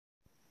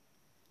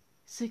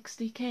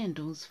60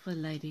 Candles for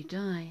Lady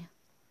Di.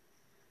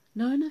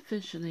 Known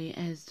officially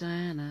as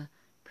Diana,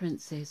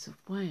 Princess of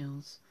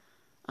Wales,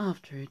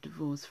 after her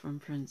divorce from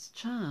Prince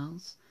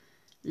Charles,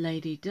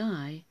 Lady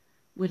Di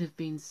would have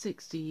been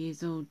 60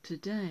 years old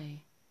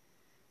today.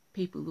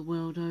 People the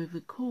world over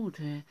called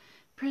her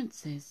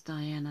Princess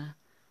Diana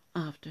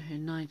after her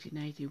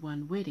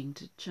 1981 wedding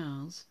to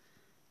Charles,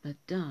 but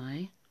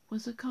Di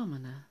was a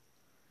commoner.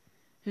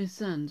 Her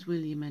sons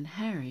William and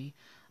Harry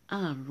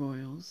are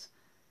royals,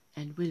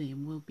 and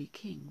William will be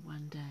king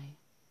one day.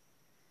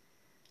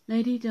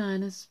 Lady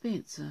Diana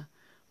Spencer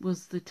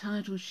was the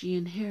title she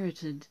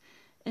inherited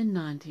in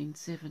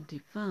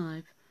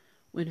 1975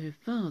 when her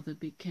father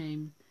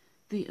became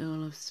the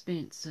Earl of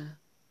Spencer.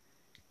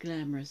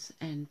 Glamorous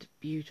and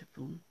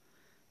beautiful,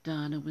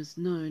 Diana was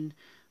known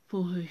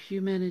for her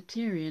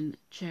humanitarian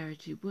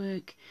charity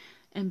work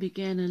and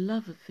began a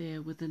love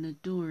affair with an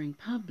adoring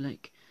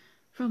public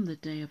from the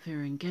day of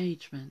her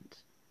engagement.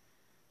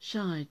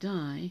 Shy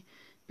Di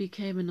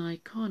became an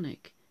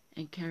iconic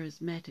and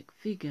charismatic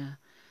figure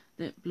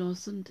that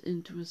blossomed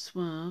into a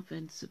suave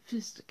and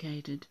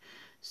sophisticated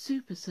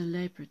super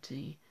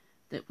celebrity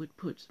that would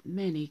put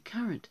many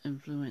current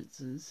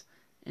influencers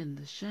in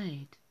the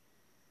shade.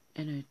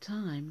 In her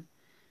time,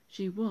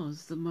 she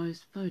was the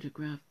most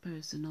photographed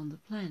person on the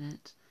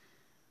planet,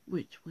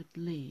 which would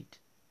lead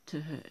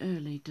to her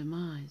early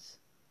demise.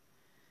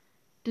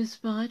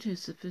 Despite her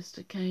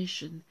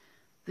sophistication,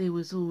 there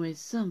was always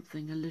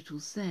something a little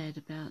sad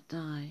about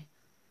Di.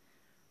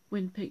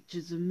 When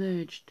pictures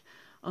emerged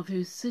of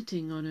her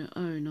sitting on her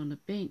own on a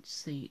bench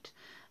seat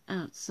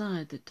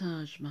outside the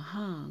Taj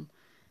Mahal,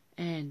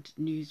 and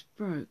news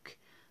broke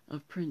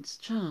of Prince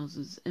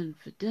Charles's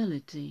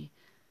infidelity,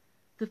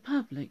 the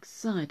public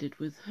sided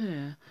with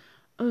her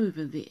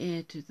over the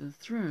heir to the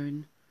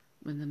throne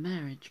when the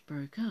marriage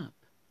broke up.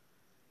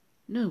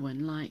 No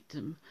one liked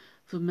him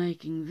for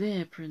making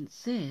their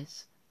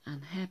princess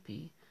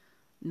unhappy,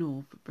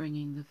 nor for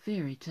bringing the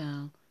fairy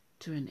tale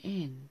to an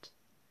end.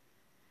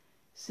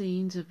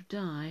 Scenes of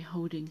Di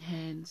holding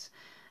hands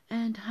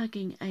and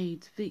hugging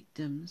AIDS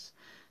victims,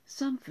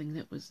 something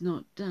that was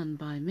not done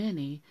by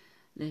many,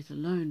 let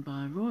alone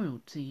by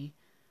royalty,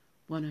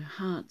 won her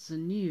hearts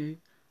anew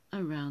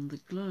around the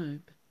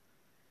globe.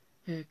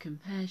 Her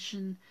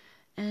compassion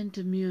and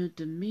demure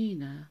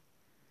demeanour,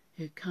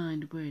 her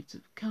kind words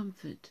of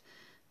comfort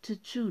to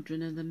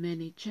children in the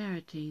many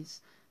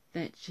charities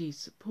that she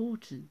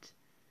supported,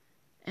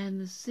 and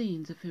the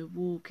scenes of her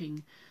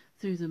walking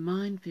through the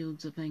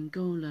minefields of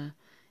Angola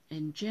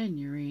in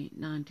January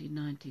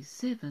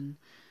 1997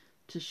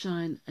 to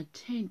shine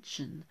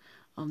attention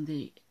on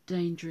the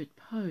danger it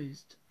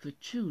posed for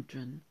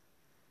children,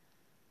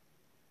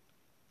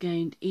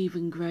 gained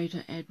even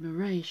greater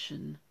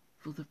admiration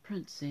for the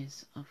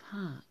Princess of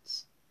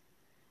Hearts.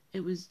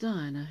 It was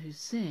Diana who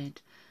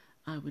said,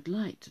 "I would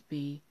like to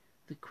be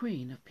the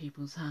Queen of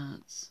people's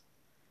hearts."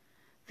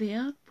 The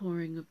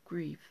outpouring of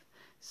grief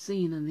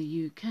seen in the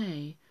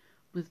UK,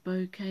 with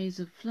bouquets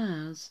of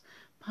flowers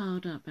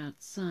piled up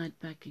outside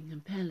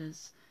Buckingham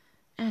Palace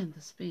and the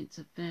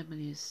Spencer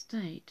family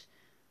estate,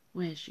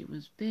 where she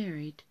was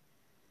buried,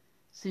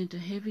 sent a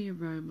heavy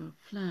aroma of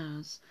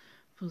flowers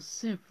for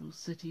several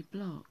city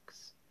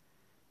blocks.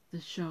 The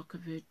shock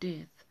of her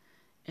death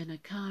in a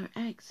car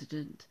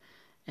accident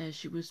as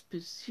she was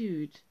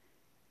pursued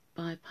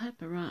by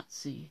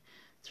paparazzi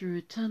through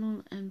a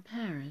tunnel in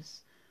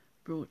Paris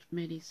brought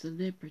many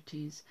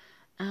celebrities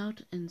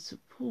out in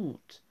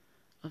support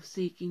of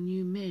seeking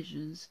new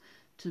measures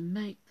to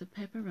make the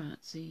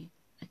paparazzi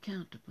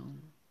accountable.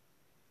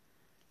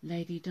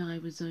 Lady Di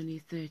was only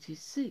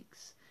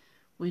 36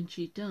 when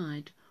she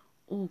died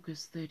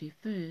August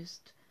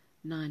 31st,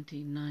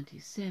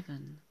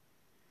 1997.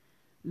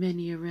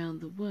 Many around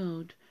the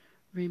world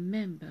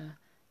remember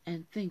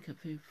and think of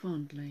her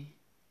fondly.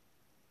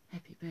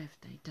 Happy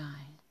birthday,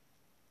 Di.